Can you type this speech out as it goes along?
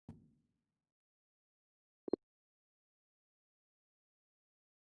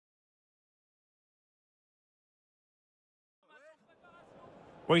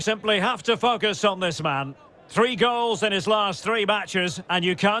We simply have to focus on this man. 3 goals in his last 3 matches, and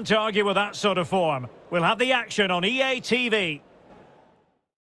you can't argue with that sort of form. We'll have the action on EA TV.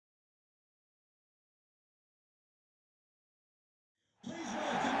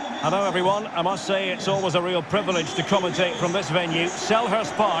 Hello everyone, I must say it's always a real privilege to commentate from this venue,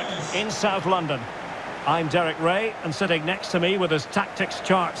 Selhurst Park in South London. I'm Derek Ray, and sitting next to me with his tactics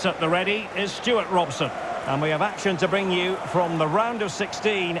charts at the ready is Stuart Robson. And we have action to bring you from the round of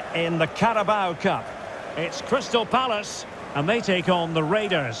 16 in the Carabao Cup. It's Crystal Palace, and they take on the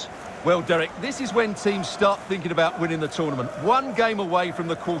Raiders. Well, Derek, this is when teams start thinking about winning the tournament. 1 game away from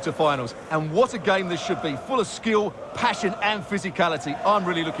the quarter-finals. And what a game this should be. Full of skill, passion and physicality. I'm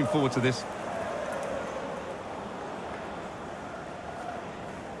really looking forward to this.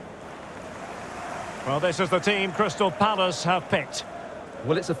 Well, this is the team Crystal Palace have picked.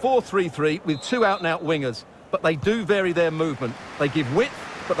 Well, it's a 4-3-3 with 2 out-and-out wingers. But they do vary their movement. They give width,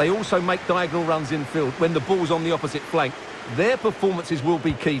 but they also make diagonal runs infield when the ball's on the opposite flank. Their performances will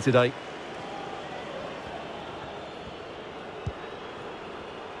be key today.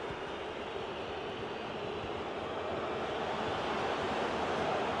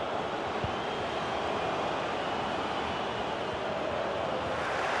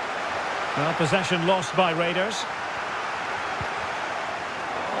 Well, possession lost by Raiders.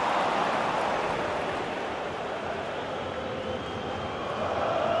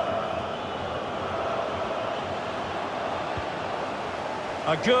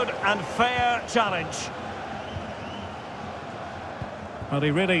 A good and fair challenge. Well, he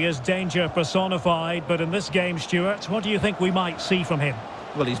really is danger personified, but in this game, Stuart, what do you think we might see from him?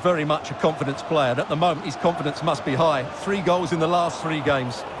 Well, he's very much a confidence player, and at the moment his confidence must be high. 3 goals in the last 3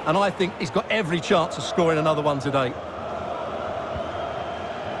 games, and I think he's got every chance of scoring another one today.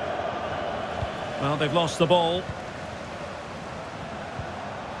 Well, they've lost the ball.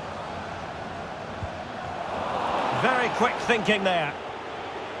 Very quick thinking there.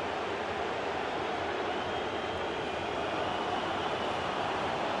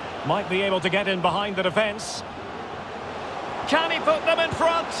 Might be able to get in behind the defence. Can he put them in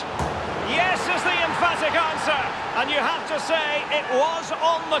front? Yes is the emphatic answer. And you have to say it was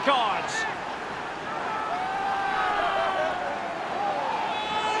on the cards.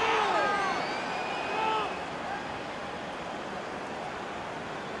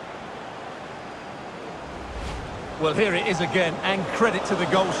 Well, here it is again, and credit to the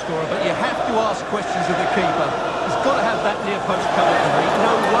goal scorer, but you have to ask questions of the keeper. He's got to have that near post covered today.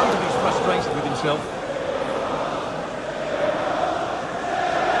 No wonder he's frustrated with himself.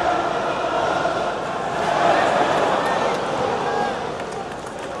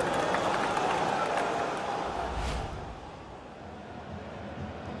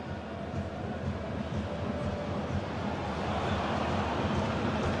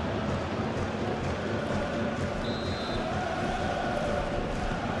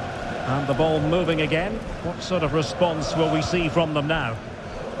 And the ball moving again. What sort of response will we see from them now?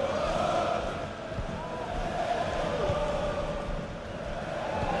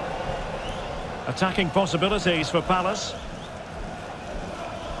 Attacking possibilities for Palace.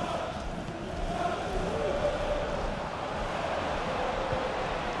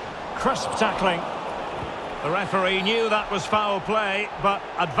 Crisp tackling. The referee knew that was foul play, but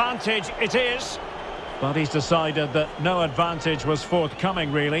advantage it is. But he's decided that no advantage was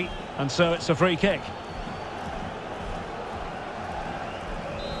forthcoming, really, and so it's a free kick.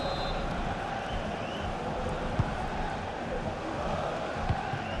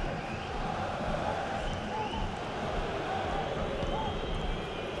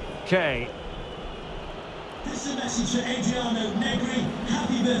 Okay. This is a message to Adriano Negri.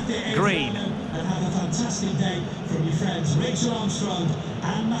 Happy birthday, Adriano. Green. And have a fantastic day from your friends Rachel Armstrong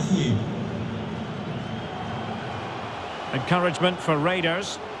and Matthew. Encouragement for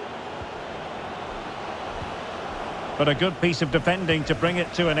Raiders. But a good piece of defending to bring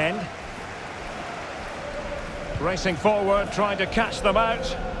it to an end. Racing forward, trying to catch them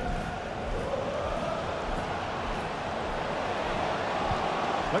out.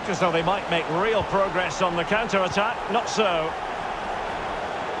 Looks as though they might make real progress on the counter-attack. Not so.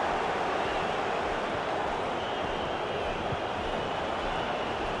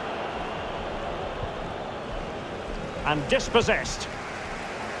 And dispossessed.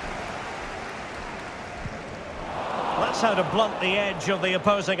 That's how to blunt the edge of the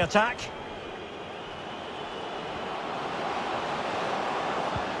opposing attack.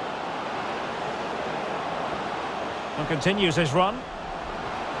 And continues his run.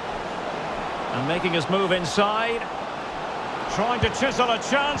 And making his move inside. Trying to chisel a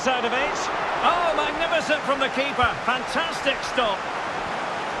chance out of it. Oh, magnificent from the keeper. Fantastic stop.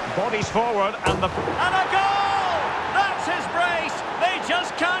 Bodies forward and a goal! That's his brace! They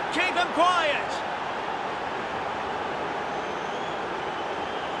just can't keep him quiet!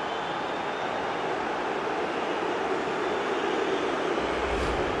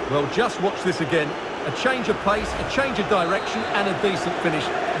 Well, just watch this again. A change of pace, a change of direction, and a decent finish.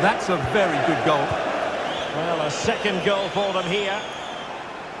 That's a very good goal. Well, a second goal for them here.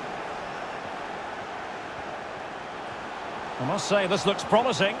 I must say, this looks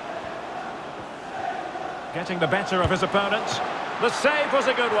promising. Getting the better of his opponent. The save was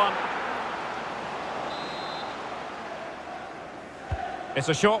a good one. It's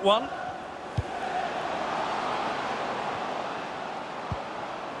a short one.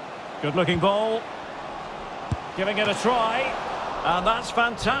 Good-looking ball. Giving it a try. And that's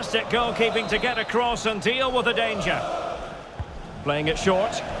fantastic goalkeeping to get across and deal with the danger. Playing it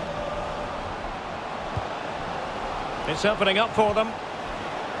short. It's opening up for them.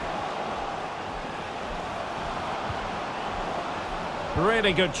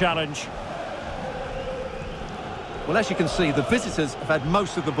 Really good challenge. Well, as you can see, the visitors have had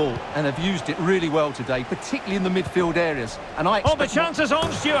most of the ball and have used it really well today, particularly in the midfield areas. And Oh, the chance is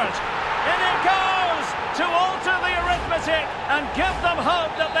on, Stuart. In it goes to alter the arithmetic and give them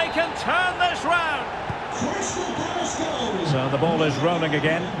hope that they can turn this round. Crystal Palace goal. So the ball is rolling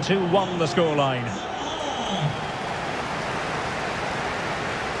again. 2-1 the scoreline.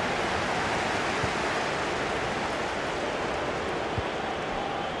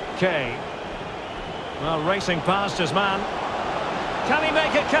 Okay. Well, racing past his man. Can he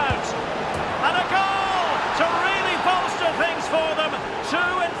make it count? And a goal to really bolster things for them. 2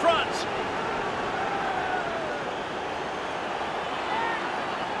 in front.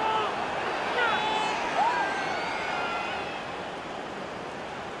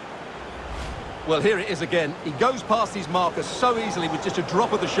 Well, here it is again. He goes past his marker so easily with just a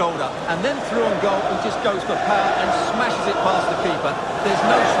drop of the shoulder. And then through on goal, he just goes for power and smashes it past the keeper. There's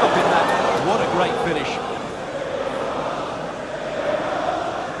no stopping that. What a great finish.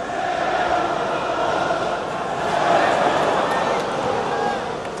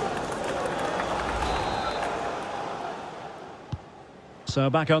 So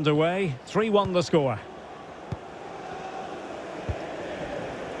back underway. 3-1 the score.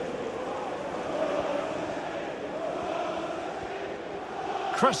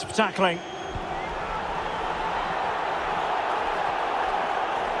 Crisp tackling.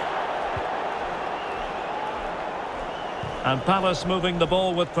 And Palace moving the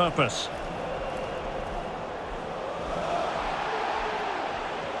ball with purpose.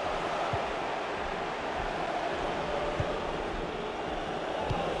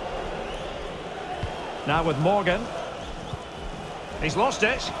 Now with Morgan. He's lost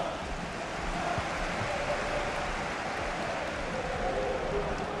it.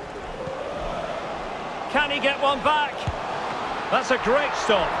 Can he get one back? That's a great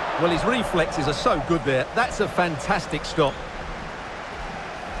stop. Well, his reflexes are so good there. That's a fantastic stop.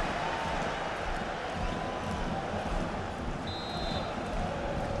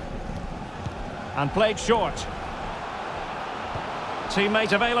 And played short.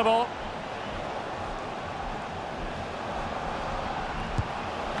 Teammate available.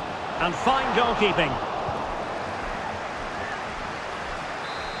 And fine goalkeeping.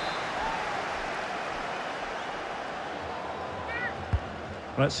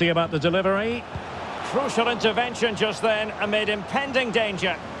 Let's see about the delivery. Crucial intervention just then amid impending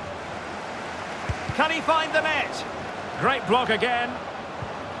danger. Can he find the net? Great block again.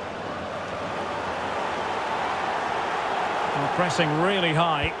 Well, pressing really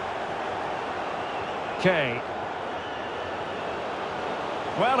high. Okay.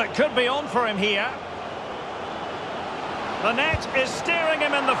 Well, it could be on for him here. The net is staring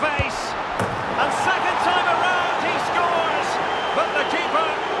him in the face. And second time around, he scores. But the keeper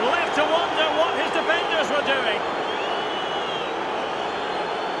left to wonder what his defenders were doing.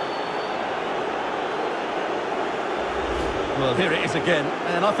 Well, here it is again,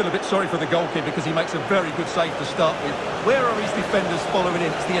 and I feel a bit sorry for the goalkeeper because he makes a very good save to start with. Where are his defenders following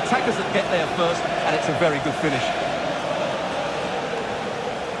in? It's the attackers that get there first, and it's a very good finish.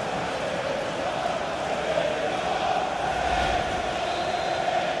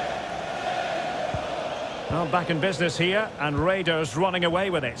 Well, back in business here, and Raiders running away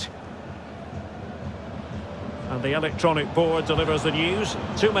with it. And the electronic board delivers the news.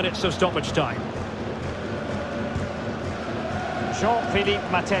 2 minutes of stoppage time. Jean-Philippe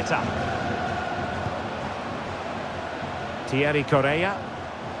Mateta. Thierry Correia.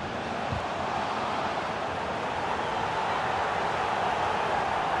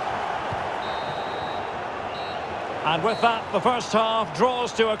 And with that, the first half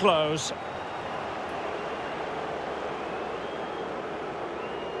draws to a close.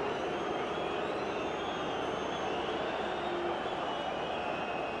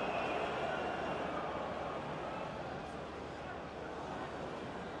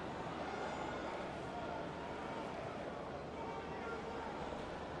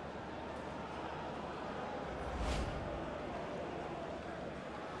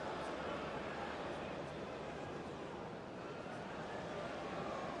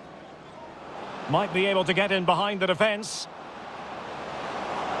 Might be able to get in behind the defence.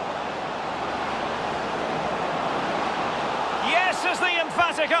 Yes is the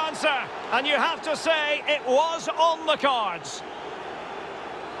emphatic answer. And you have to say it was on the cards.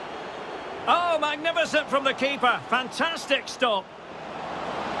 Oh, magnificent from the keeper. Fantastic stop.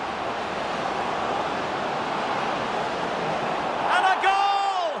 And a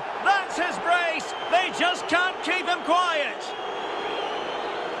goal! That's his brace. They just can't keep him quiet.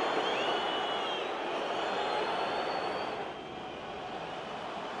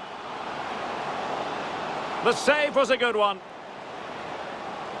 The save was a good one.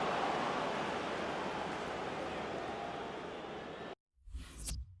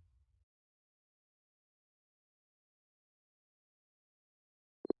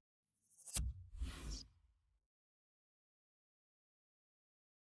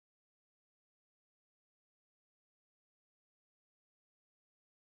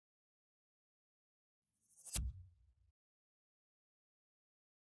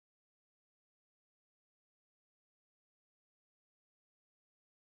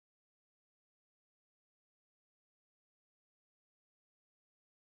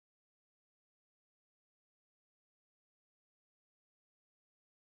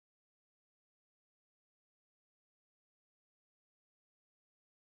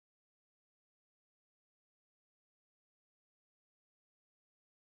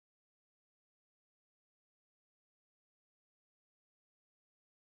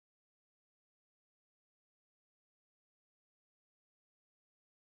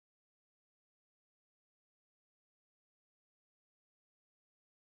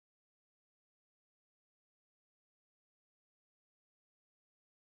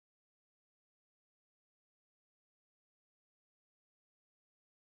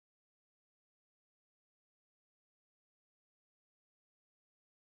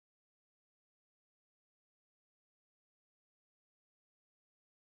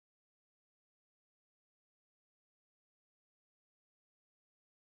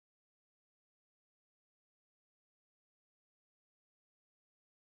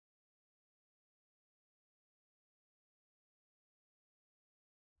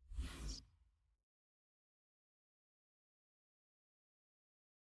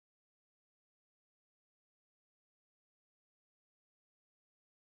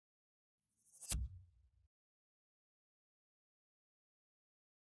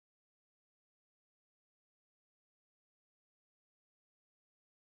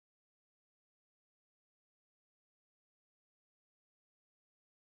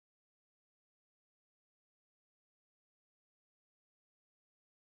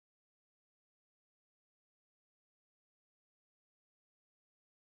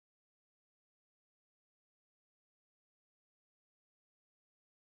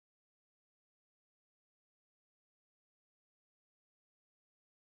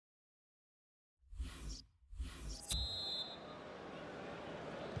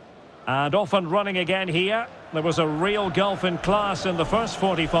 And off and running again here. There was a real gulf in class in the first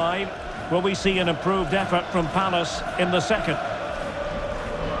 45. Will we see an improved effort from Palace in the second?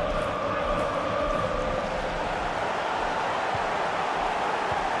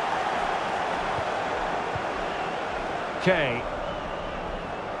 Okay.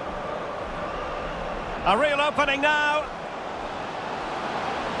 A real opening now.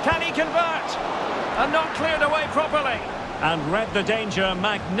 Can he convert? And not cleared away properly. And read the danger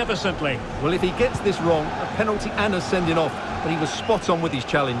magnificently. Well, if he gets this wrong, a penalty and a sending off, but he was spot on with his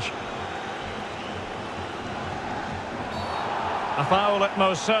challenge. A foul it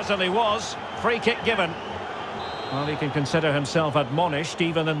most certainly was. Free kick given. Well, he can consider himself admonished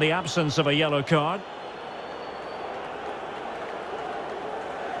even in the absence of a yellow card.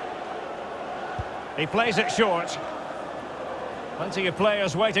 He plays it short. Plenty of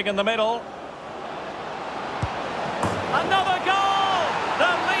players waiting in the middle. Another goal!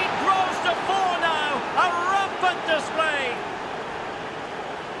 The lead grows to 4 now. A rampant display.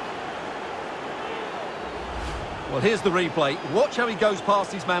 Well, here's the replay. Watch how he goes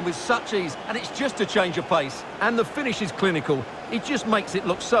past his man with such ease, and it's just a change of pace. And the finish is clinical. He just makes it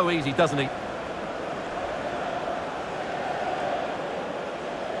look so easy, doesn't he?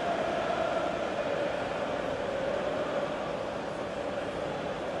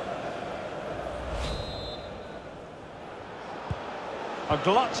 A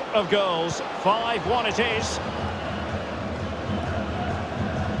glut of goals. 5-1 it is.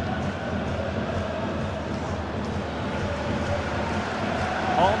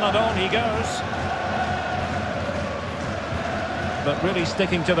 On and on he goes. But really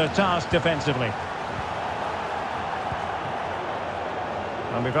sticking to their task defensively.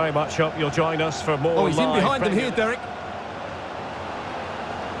 And we very much hope you'll join us for more. Oh, he's in behind them Premier. here, Derek.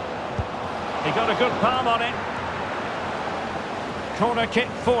 He got a good palm on it. Corner kick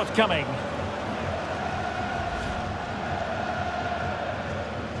forthcoming.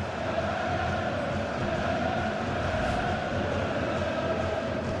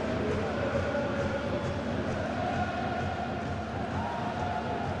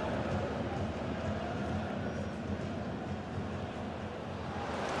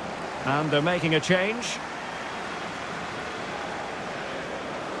 And they're making a change.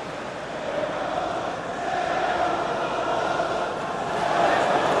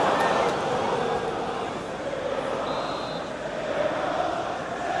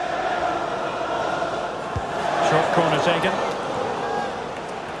 Short corner taken.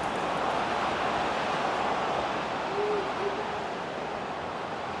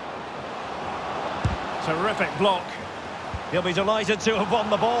 Terrific block. He'll be delighted to have won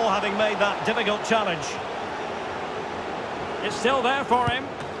the ball, having made that difficult challenge. It's still there for him.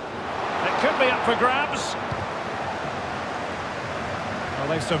 It could be up for grabs. Well,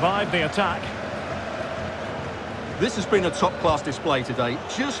 they've survived the attack. This has been a top-class display today.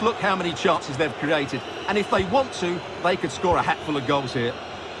 Just look how many chances they've created. And if they want to, they could score a hatful of goals here.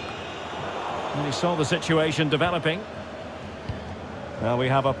 And he saw the situation developing. Well, we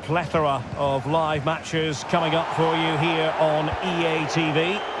have a plethora of live matches coming up for you here on EA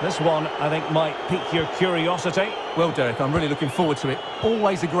TV. This one, I think, might pique your curiosity. Well, Derek, I'm really looking forward to it.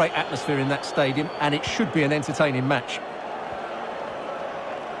 Always a great atmosphere in that stadium, and it should be an entertaining match.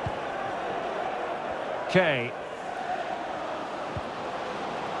 Okay.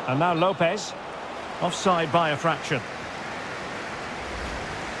 And now Lopez. Offside by a fraction.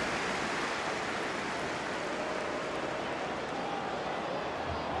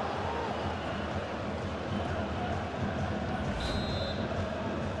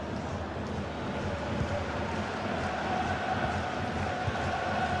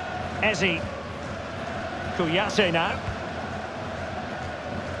 Ezi. Kouyaté now.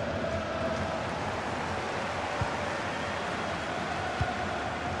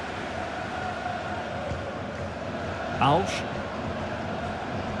 Alsh.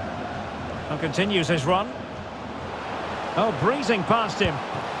 And continues his run. Oh, breezing past him.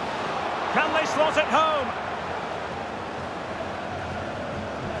 Can they slot it home?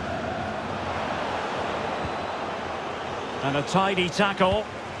 And a tidy tackle.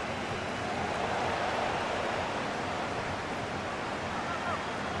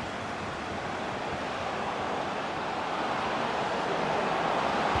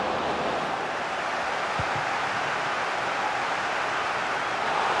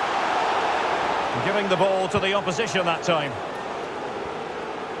 Giving the ball to the opposition that time.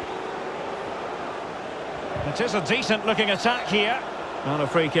 It is a decent looking attack here. And a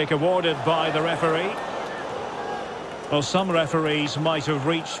free kick awarded by the referee. Well, some referees might have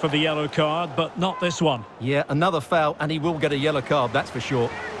reached for the yellow card, but not this one. Yeah, another foul, and he will get a yellow card, that's for sure.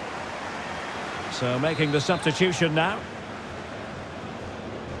 So making the substitution now.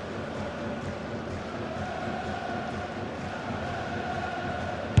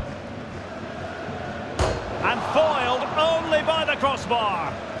 And foiled only by the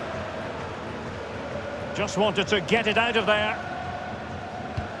crossbar. Just wanted to get it out of there.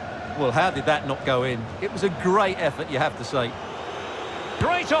 Well, how did that not go in? It was a great effort, you have to say.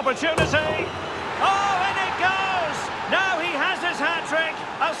 Great opportunity. Oh, and it goes! Now he has his hat-trick.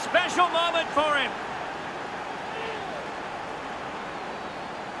 A special moment for him.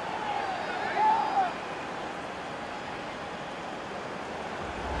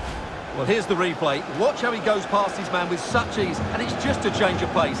 Well, here's the replay. Watch how he goes past his man with such ease, and it's just a change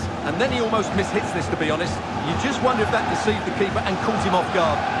of pace. And then he almost mishits this, to be honest. You just wonder if that deceived the keeper and caught him off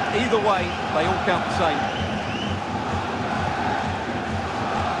guard. Either way, they all count the same.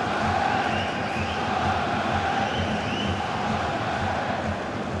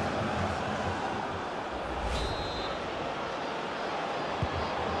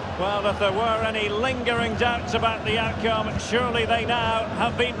 Well, if there were any lingering doubts about the outcome, surely they now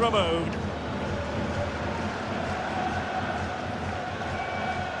have been removed.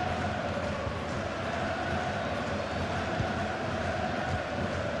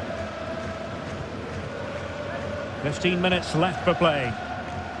 "15 minutes left for play."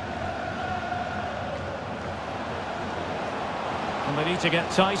 And they need to get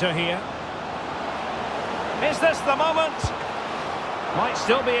tighter here. Is this the moment? Might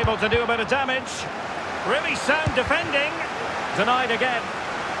still be able to do a bit of damage. Really sound defending. Denied again.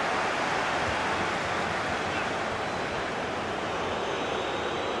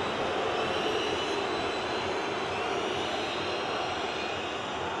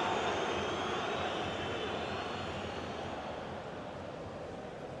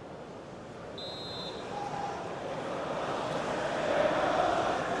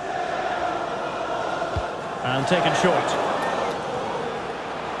 And taken short.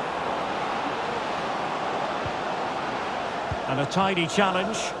 And a tidy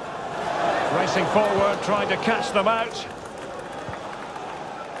challenge. Racing forward, trying to catch them out.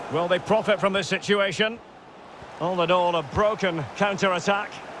 Will they profit from this situation? All in all, a broken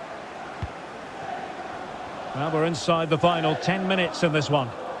counter-attack. Well, we're inside the final 10 minutes in this one.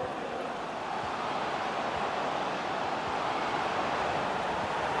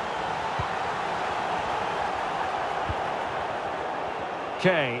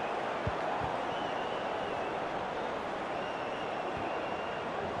 Okay.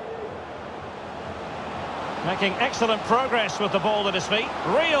 Making excellent progress with the ball at his feet.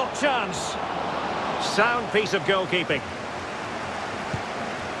 Real chance. Sound piece of goalkeeping.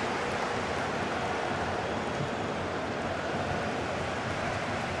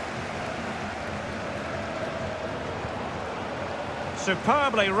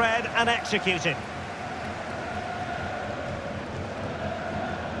 Superbly read and executed.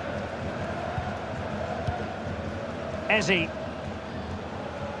 Eze.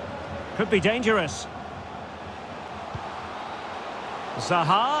 Could be dangerous.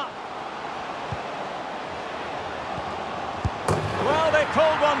 Zaha. Well, they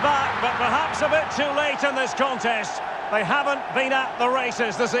pulled one back, but perhaps a bit too late in this contest. They haven't been at the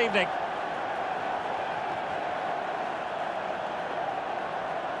races this evening.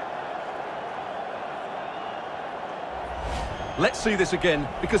 Let's see this again,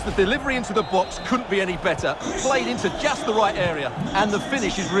 because the delivery into the box couldn't be any better. Played into just the right area, and the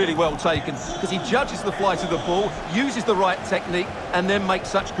finish is really well taken, because he judges the flight of the ball, uses the right technique, and then makes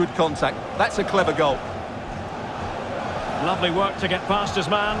such good contact. That's a clever goal. Lovely work to get past his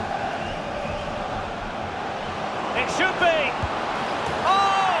man. It should be.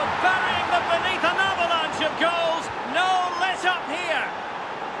 Oh, burying them beneath an avalanche of goals. No let up here.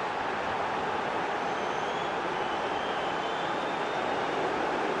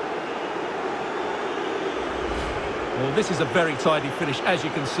 Well, this is a very tidy finish, as you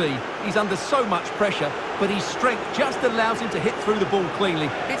can see. He's under so much pressure, but his strength just allows him to hit through the ball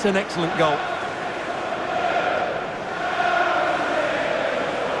cleanly. It's an excellent goal.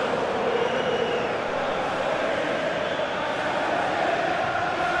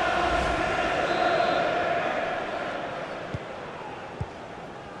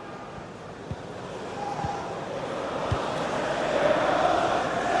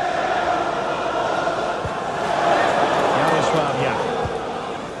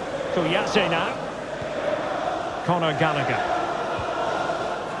 Kuyase now. Conor Gallagher.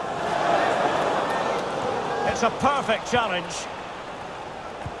 It's a perfect challenge.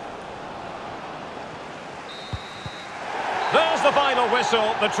 There's the final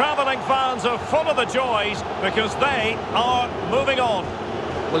whistle. The travelling fans are full of the joys because they are moving on.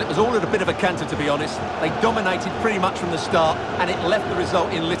 Well, it was all at a bit of a canter, to be honest. They dominated pretty much from the start, and it left the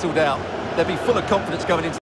result in little doubt. They'll be full of confidence going into